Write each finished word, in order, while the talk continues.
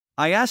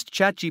I asked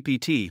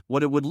Chat-gpt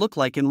what it would look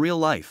like in real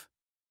life.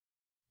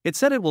 It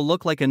said it will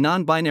look like a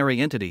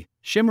non-binary entity,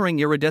 shimmering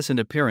iridescent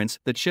appearance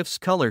that shifts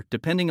color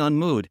depending on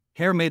mood,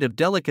 hair made of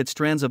delicate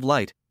strands of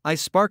light,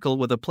 eyes sparkle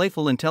with a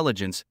playful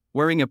intelligence,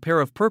 wearing a pair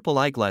of purple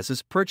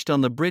eyeglasses perched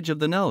on the bridge of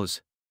the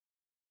nose.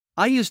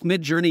 I used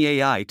Midjourney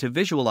AI to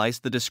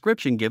visualize the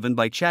description given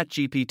by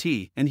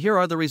Chat-gpt, and here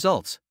are the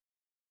results.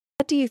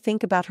 What do you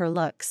think about her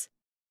looks?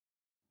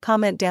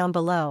 Comment down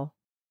below.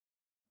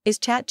 Is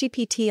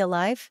Chat-gpt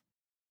alive?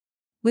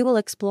 We will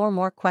explore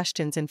more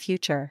questions in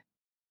future.